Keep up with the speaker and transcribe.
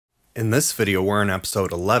In this video, we're in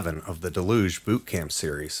episode 11 of the Deluge Bootcamp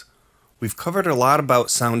series. We've covered a lot about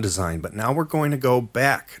sound design, but now we're going to go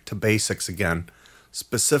back to basics again,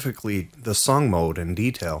 specifically the song mode in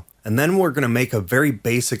detail. And then we're going to make a very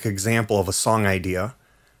basic example of a song idea,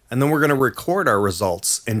 and then we're going to record our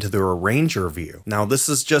results into the arranger view. Now, this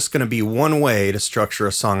is just going to be one way to structure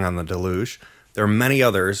a song on the Deluge. There are many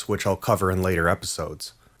others, which I'll cover in later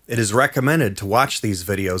episodes. It is recommended to watch these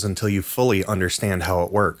videos until you fully understand how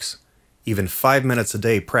it works. Even 5 minutes a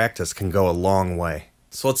day practice can go a long way.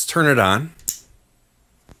 So let's turn it on.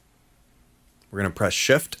 We're going to press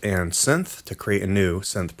Shift and Synth to create a new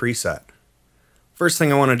synth preset. First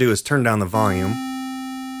thing I want to do is turn down the volume,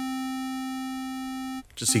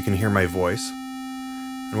 just so you can hear my voice.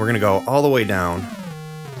 And we're going to go all the way down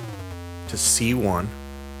to C1.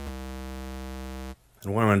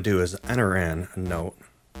 And what I'm going to do is enter in a note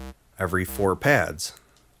every 4 pads.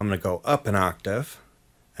 I'm going to go up an octave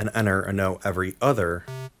and enter a note every other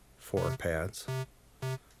 4 pads.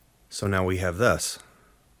 So now we have this.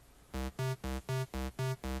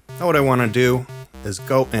 Now what I want to do is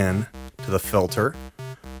go in to the filter,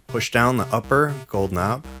 push down the upper gold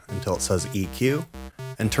knob until it says EQ,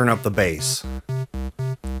 and turn up the bass.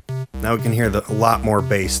 Now we can hear a lot more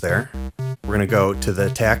bass there. We're going to go to the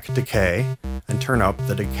attack decay and turn up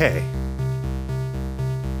the decay.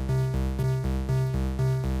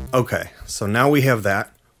 Okay, so now we have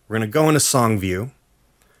that. We're going to go into song view.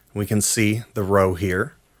 We can see the row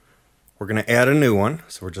here. We're going to add a new one,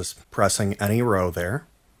 so we're just pressing any row there.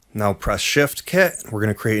 Now press Shift Kit. We're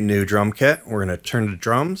going to create a new drum kit. We're going to turn to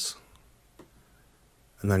drums,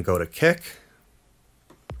 and then go to kick,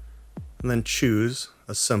 and then choose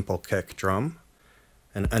a simple kick drum,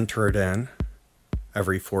 and enter it in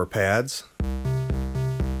every 4 pads.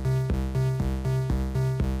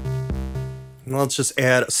 And let's just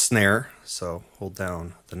add a snare. So hold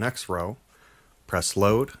down the next row, press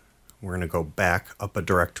load. We're going to go back up a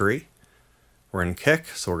directory. We're in kick,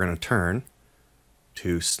 so we're going to turn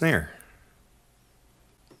to snare.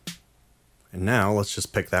 And now let's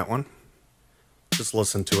just pick that one. Just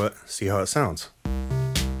listen to it, see how it sounds.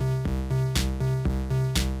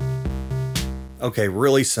 Okay,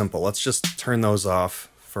 really simple. Let's just turn those off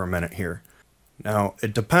for a minute here. Now,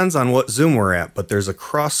 it depends on what zoom we're at, but there's a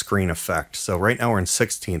cross-screen effect. So right now we're in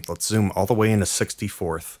 16th. Let's zoom all the way into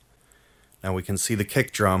 64th. Now we can see the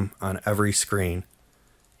kick drum on every screen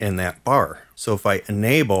in that bar. So if I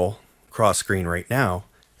enable cross-screen right now,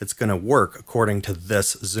 it's going to work according to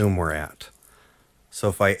this zoom we're at. So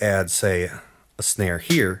if I add, say, a snare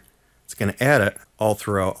here, it's going to add it all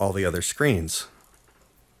throughout all the other screens,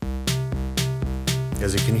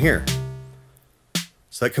 as you can hear.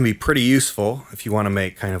 So that can be pretty useful if you want to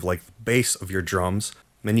make kind of like the bass of your drums.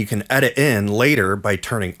 And you can edit in later by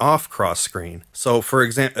turning off cross screen. So for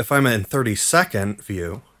example, if I'm in 30-second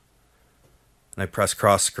view and I press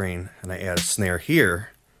cross screen and I add a snare here,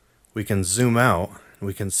 we can zoom out and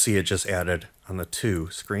we can see it just added on the 2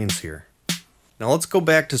 screens here. Now let's go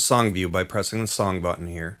back to song view by pressing the song button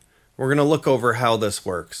here. We're going to look over how this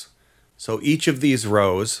works. So each of these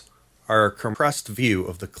rows are a compressed view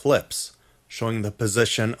of the clips, showing the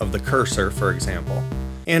position of the cursor, for example,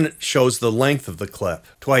 and it shows the length of the clip.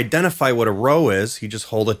 To identify what a row is, you just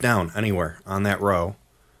hold it down anywhere on that row,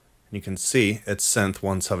 and you can see it's Synth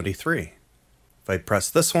 173. If I press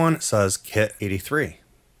this one, it says Kit 83.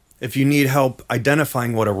 If you need help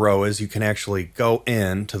identifying what a row is, you can actually go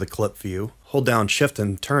in to the clip view, hold down Shift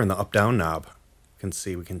and turn the up-down knob. You can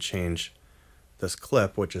see we can change this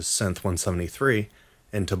clip, which is Synth 173,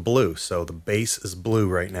 into blue. So the bass is blue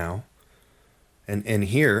right now. And in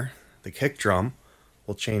here, the kick drum,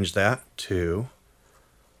 we'll change that to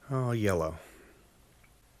yellow.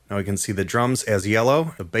 Now we can see the drums as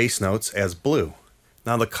yellow, the bass notes as blue.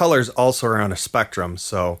 Now the colors also are on a spectrum,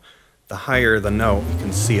 so the higher the note, you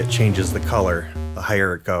can see it changes the color, the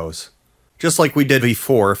higher it goes. Just like we did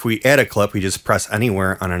before, if we add a clip, we just press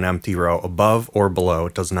anywhere on an empty row, above or below,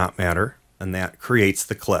 it does not matter, and that creates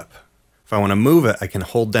the clip. If I want to move it, I can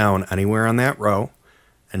hold down anywhere on that row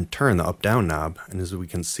and turn the up-down knob, and as we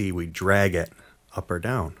can see, we drag it up or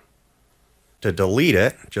down. To delete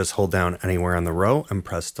it, just hold down anywhere on the row and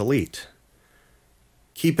press delete.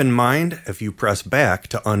 Keep in mind, if you press back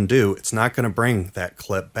to undo, it's not going to bring that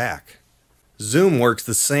clip back. Zoom works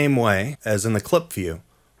the same way as in the clip view.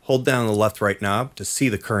 Hold down the left-right knob to see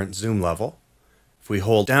the current zoom level. If we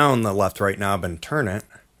hold down the left-right knob and turn it,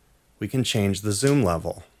 we can change the zoom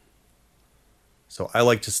level. So I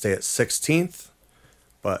like to stay at 16th.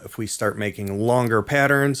 But if we start making longer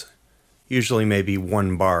patterns, usually maybe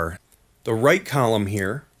 1 bar. The right column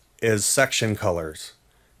here is section colors.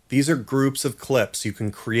 These are groups of clips you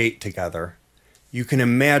can create together. You can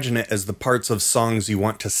imagine it as the parts of songs you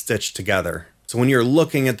want to stitch together. So when you're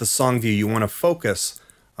looking at the song view, you want to focus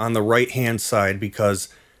on the right-hand side because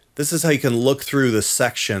this is how you can look through the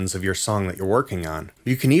sections of your song that you're working on.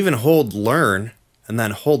 You can even hold Learn and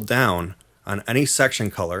then hold down on any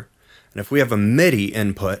section color. And if we have a MIDI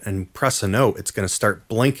input and press a note, it's going to start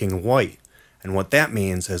blinking white. And what that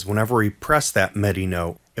means is whenever we press that MIDI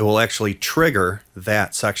note, it will actually trigger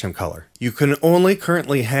that section color. You can only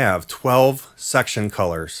currently have 12 section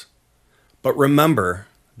colors. But remember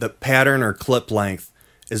that pattern or clip length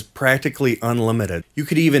is practically unlimited. You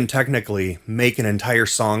could even technically make an entire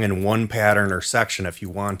song in one pattern or section if you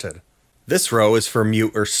wanted. This row is for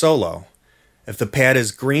mute or solo. If the pad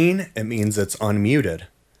is green, it means it's unmuted.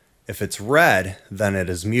 If it's red, then it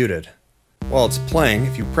is muted. While it's playing,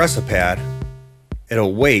 if you press a pad,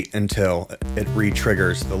 it'll wait until it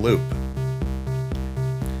re-triggers the loop.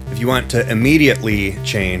 If you want to immediately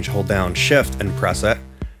change, hold down Shift and press it,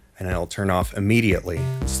 and it'll turn off immediately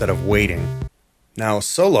instead of waiting. Now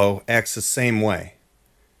solo acts the same way.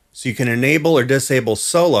 So you can enable or disable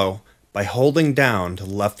solo by holding down to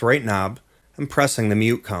the left-right knob and pressing the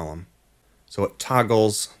mute column. So it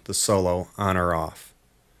toggles the solo on or off.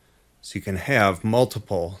 So you can have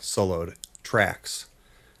multiple soloed tracks.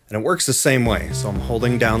 And it works the same way. So I'm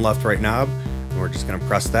holding down left-right knob, and we're just going to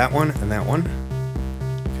press that one and that one.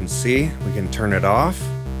 You can see we can turn it off.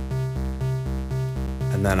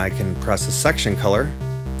 And then I can press a section color,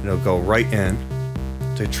 and it'll go right in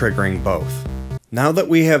to triggering both. Now that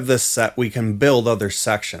we have this set, we can build other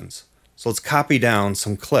sections. So let's copy down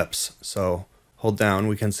some clips. So hold down,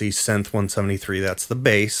 we can see Synth 173, that's the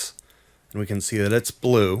bass. And we can see that it's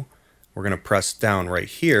blue. We're going to press down right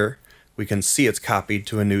here. We can see it's copied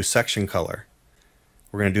to a new section color.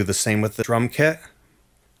 We're going to do the same with the drum kit.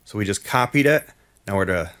 So we just copied it. Now we're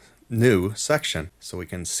to new section. So we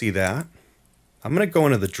can see that. I'm going to go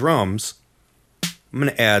into the drums. I'm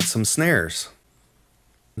going to add some snares.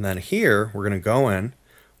 And then here we're going to go in.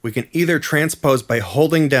 We can either transpose by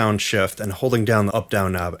holding down Shift and holding down the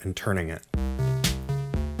up-down knob and turning it.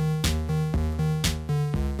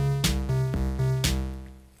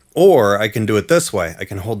 Or I can do it this way. I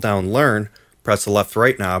can hold down Learn, press the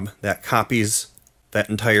left-right knob. That copies that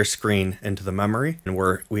entire screen into the memory. And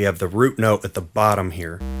we have the root note at the bottom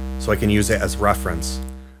here. So I can use it as reference.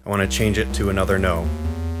 I want to change it to another note.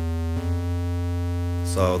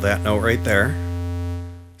 So that note right there.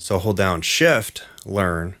 So hold down Shift,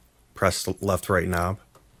 Learn, press the left-right knob,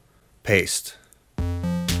 paste.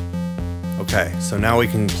 Okay, so now we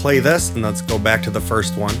can play this, and let's go back to the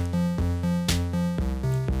first one.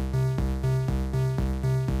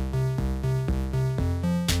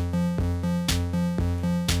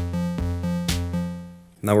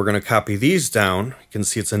 Now we're going to copy these down. You can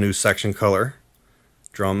see it's a new section color.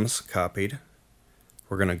 Drums copied.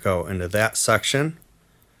 We're going to go into that section.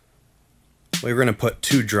 We're going to put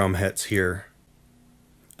 2 drum hits here.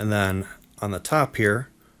 And then on the top here,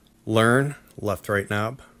 Learn, left-right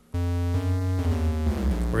knob.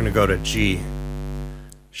 We're going to go to G.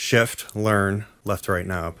 Shift, Learn, left-right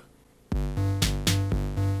knob.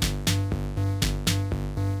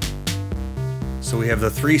 So we have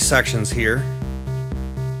the 3 sections here.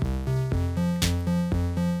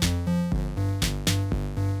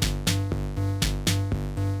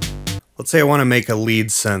 Let's say I want to make a lead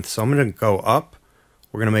synth, so I'm going to go up.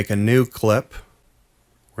 We're going to make a new clip.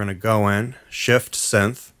 We're going to go in, Shift,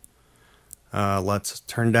 Synth. Let's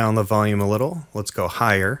turn down the volume a little. Let's go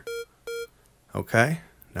higher. Okay,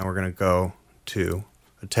 now we're going to go to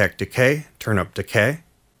Attack Decay, turn up Decay.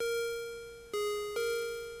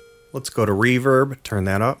 Let's go to Reverb, turn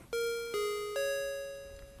that up.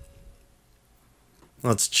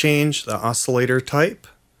 Let's change the oscillator type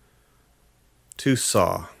to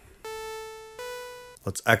saw.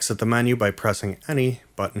 Let's exit the menu by pressing any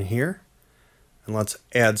button here, and let's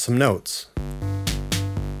add some notes.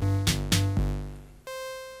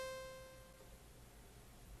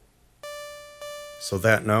 So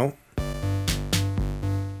that note,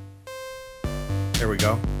 there we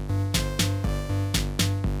go.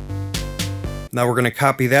 Now we're going to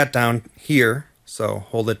copy that down here, so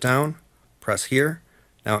hold it down, press here.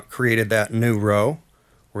 Now it created that new row.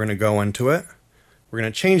 We're going to go into it. We're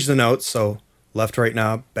going to change the notes, so left, right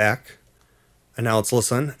knob, back. And now let's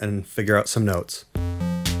listen and figure out some notes.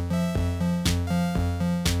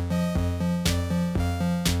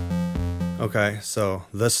 Okay, so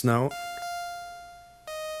this note.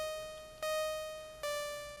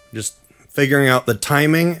 Just figuring out the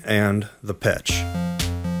timing and the pitch.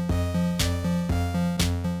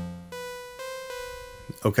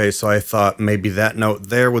 Okay, so I thought maybe that note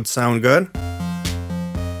there would sound good.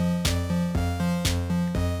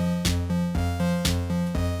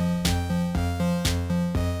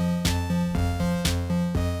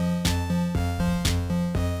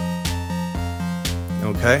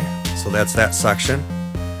 Okay, so that's that section.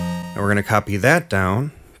 Now we're going to copy that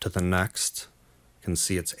down to the next. You can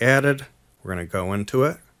see it's added. We're going to go into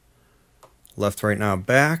it. Left, right, knob,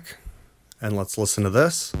 back. And let's listen to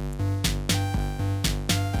this.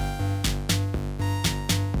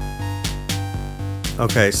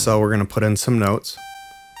 Okay, so we're going to put in some notes.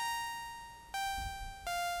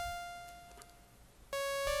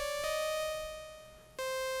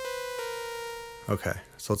 Okay,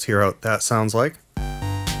 so let's hear what that sounds like.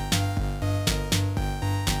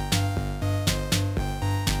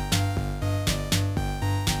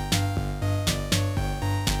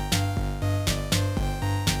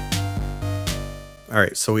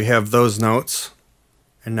 Alright, so we have those notes,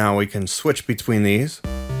 and now we can switch between these.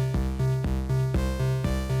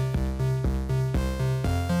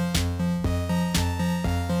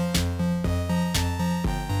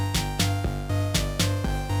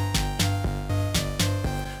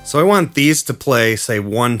 So I want these to play, say,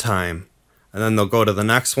 one time, and then they'll go to the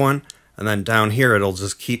next one, and then down here it'll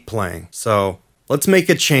just keep playing. So let's make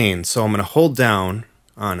a chain. So I'm going to hold down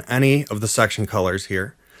on any of the section colors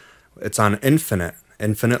here. It's on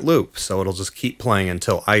infinite loop, so it'll just keep playing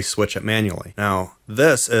until I switch it manually. Now,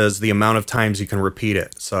 this is the amount of times you can repeat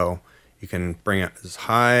it. So you can bring it as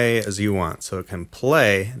high as you want, so it can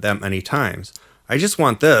play that many times. I just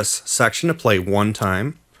want this section to play one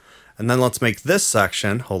time. And then let's make this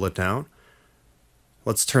section, hold it down.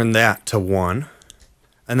 Let's turn that to 1.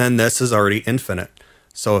 And then this is already infinite.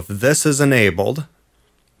 So if this is enabled,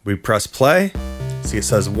 we press play. See, it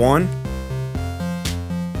says 1.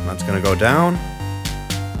 That's going to go down.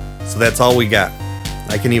 So that's all we got.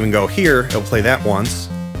 I can even go here. It'll play that once.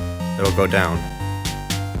 It'll go down.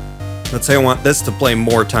 Let's say I want this to play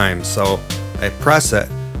more times. So I press it,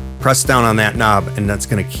 press down on that knob, and that's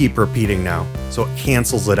going to keep repeating now. So it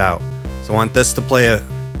cancels it out. So I want this to play an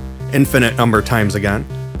infinite number of times again.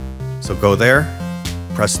 So go there,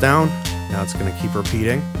 press down. Now it's going to keep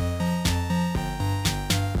repeating.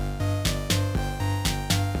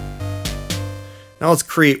 Now let's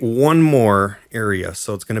create one more area.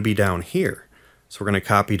 So it's going to be down here. So we're going to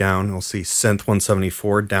copy down. We'll see Synth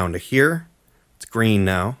 174 down to here. It's green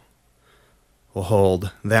now. We'll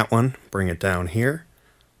hold that one, bring it down here.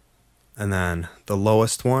 And then the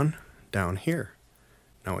lowest one down here.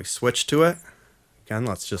 Now we switch to it. Again,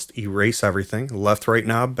 let's just erase everything. Left, right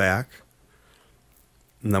knob, back.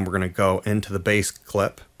 And then we're going to go into the bass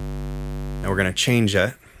clip. Now we're going to change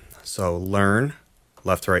it. So learn,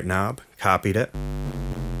 left, right knob, copied it.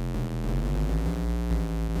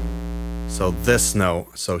 So this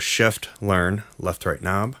note, so shift, learn, left, right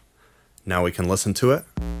knob. Now we can listen to it.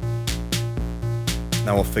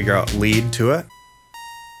 Now we'll figure out lead to it.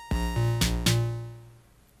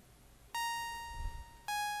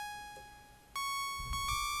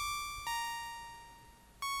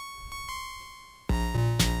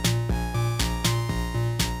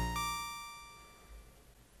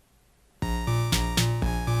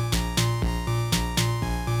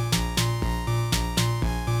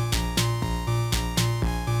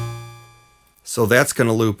 So that's going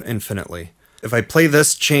to loop infinitely. If I play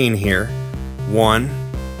this chain here, 1,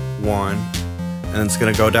 1, and it's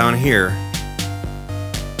going to go down here.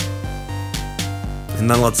 And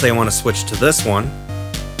then let's say I want to switch to this one.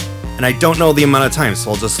 And I don't know the amount of time,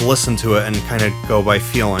 so I'll just listen to it and kind of go by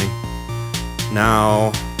feeling.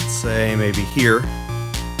 Now, let's say maybe here,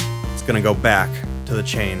 it's going to go back to the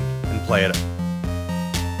chain and play it.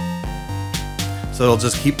 So it'll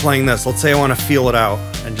just keep playing this. Let's say I want to feel it out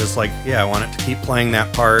and just like, yeah, I want it to keep playing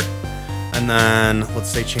that part. And then let's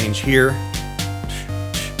say change here,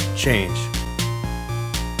 change.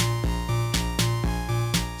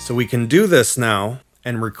 So we can do this now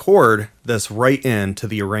and record this right into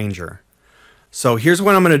the arranger. So here's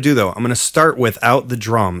what I'm going to do though. I'm going to start without the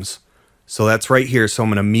drums. So that's right here. So I'm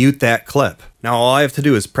going to mute that clip. Now all I have to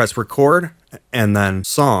do is press record and then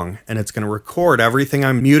song, and it's going to record everything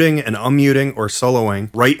I'm muting and unmuting or soloing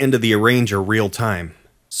right into the arranger real time.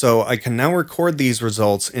 So I can now record these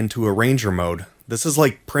results into arranger mode. This is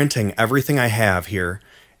like printing everything I have here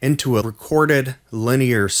into a recorded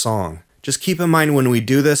linear song. Just keep in mind when we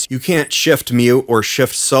do this, you can't shift mute or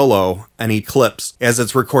shift solo any clips as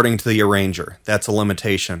it's recording to the arranger. That's a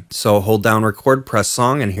limitation. So hold down record, press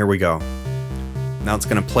song, and here we go. Now it's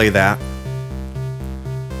going to play that.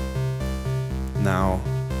 Now,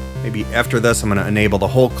 maybe after this, I'm going to enable the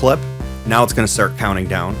whole clip. Now it's going to start counting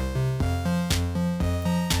down.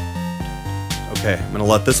 Okay, I'm gonna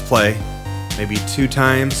let this play maybe 2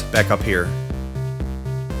 times, back up here.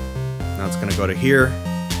 Now it's gonna go to here,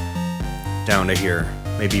 down to here.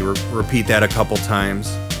 Maybe repeat that a couple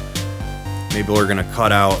times. Maybe we're gonna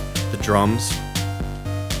cut out the drums.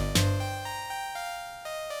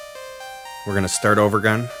 We're gonna start over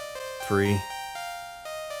again. 3,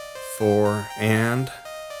 4, and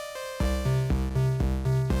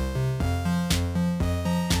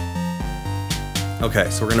okay,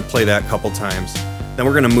 so we're gonna play that a couple times. Then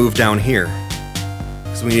we're gonna move down here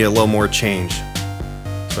because we need a little more change.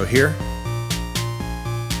 So here.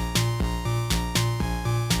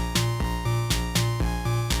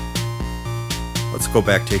 Let's go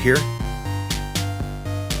back to here.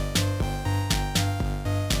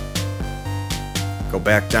 Go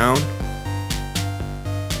back down.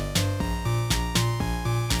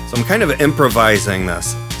 So I'm kind of improvising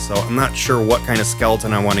this. So I'm not sure what kind of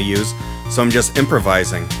skeleton I want to use. So I'm just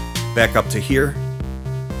improvising. Back up to here.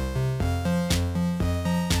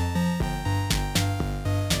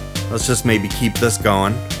 Let's just maybe keep this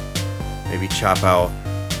going. Maybe chop out.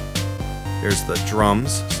 Here's the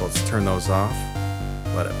drums. So let's turn those off.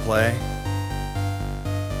 Let it play.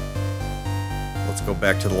 Let's go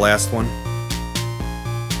back to the last one.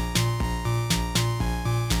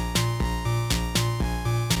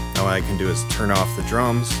 Now what I can do is turn off the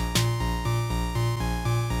drums.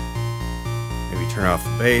 Maybe turn off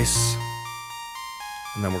the bass.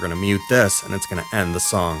 And then we're going to mute this and it's going to end the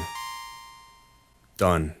song.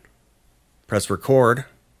 Done. Press record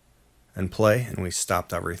and play and we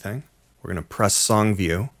stopped everything. We're going to press song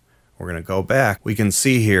view. We're going to go back. We can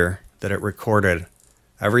see here that it recorded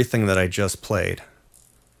everything that I just played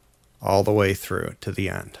all the way through to the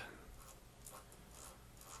end.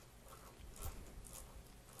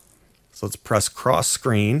 So let's press cross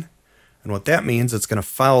screen. And what that means, it's going to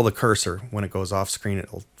follow the cursor. When it goes off screen,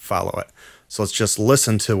 it'll follow it. So let's just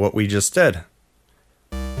listen to what we just did.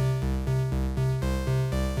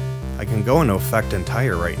 I can go into Effect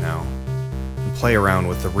Entire right now and play around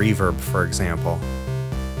with the reverb, for example.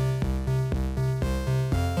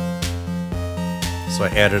 So I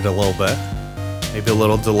added a little bit, maybe a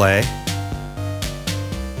little delay.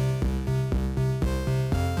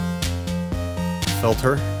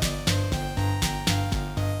 Filter.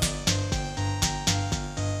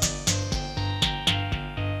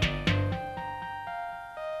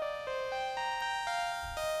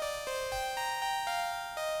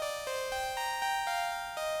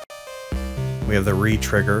 We have the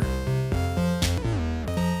re-trigger.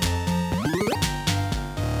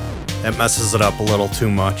 That messes it up a little too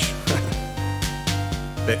much.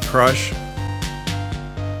 Bit crush.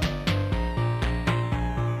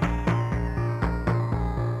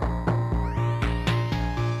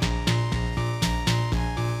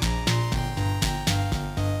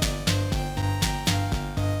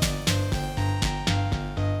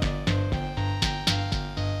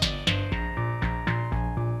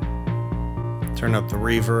 Turn up the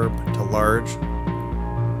reverb to large.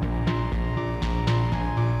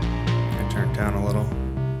 Turn it down a little.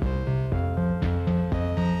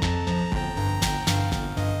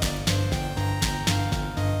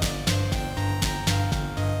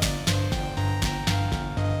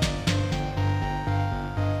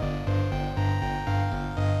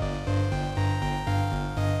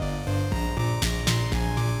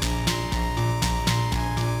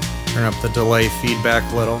 Turn up the delay feedback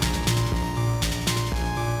a little.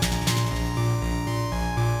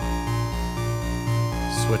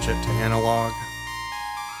 Switch it to analog.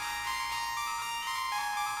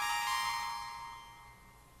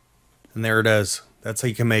 And there it is. That's how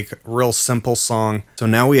you can make a real simple song. So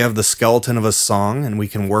now we have the skeleton of a song and we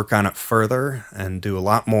can work on it further and do a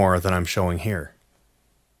lot more than I'm showing here.